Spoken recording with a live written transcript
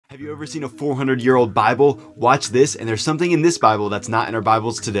Have you ever seen a 400-year-old Bible? Watch this, and there's something in this Bible that's not in our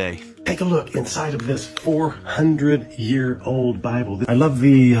Bibles today. Take a look inside of this 400-year-old Bible. I love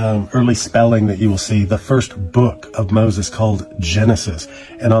the early spelling that you will see. The first book of Moses called Genesis.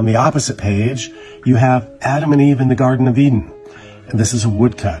 And on the opposite page, you have Adam and Eve in the Garden of Eden. And this is a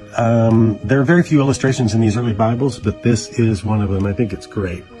woodcut. There are very few illustrations in these early Bibles, but this is one of them. I think it's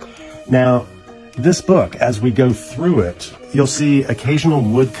great. Now, this book, as we go through it, you'll see occasional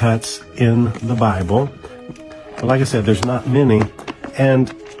woodcuts in the Bible. But like I said, there's not many.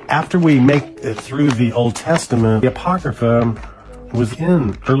 And after we make it through the Old Testament, the Apocrypha was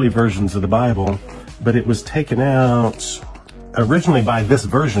in early versions of the Bible, but it was taken out originally by this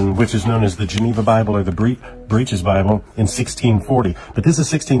version, which is known as the Geneva Bible or the Breaches Bible, in 1640. But this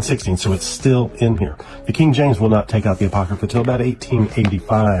is 1616, so it's still in here. The King James will not take out the Apocrypha until about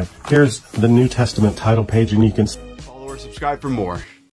 1885. Here's the New Testament title page, and you can Follow or subscribe for more.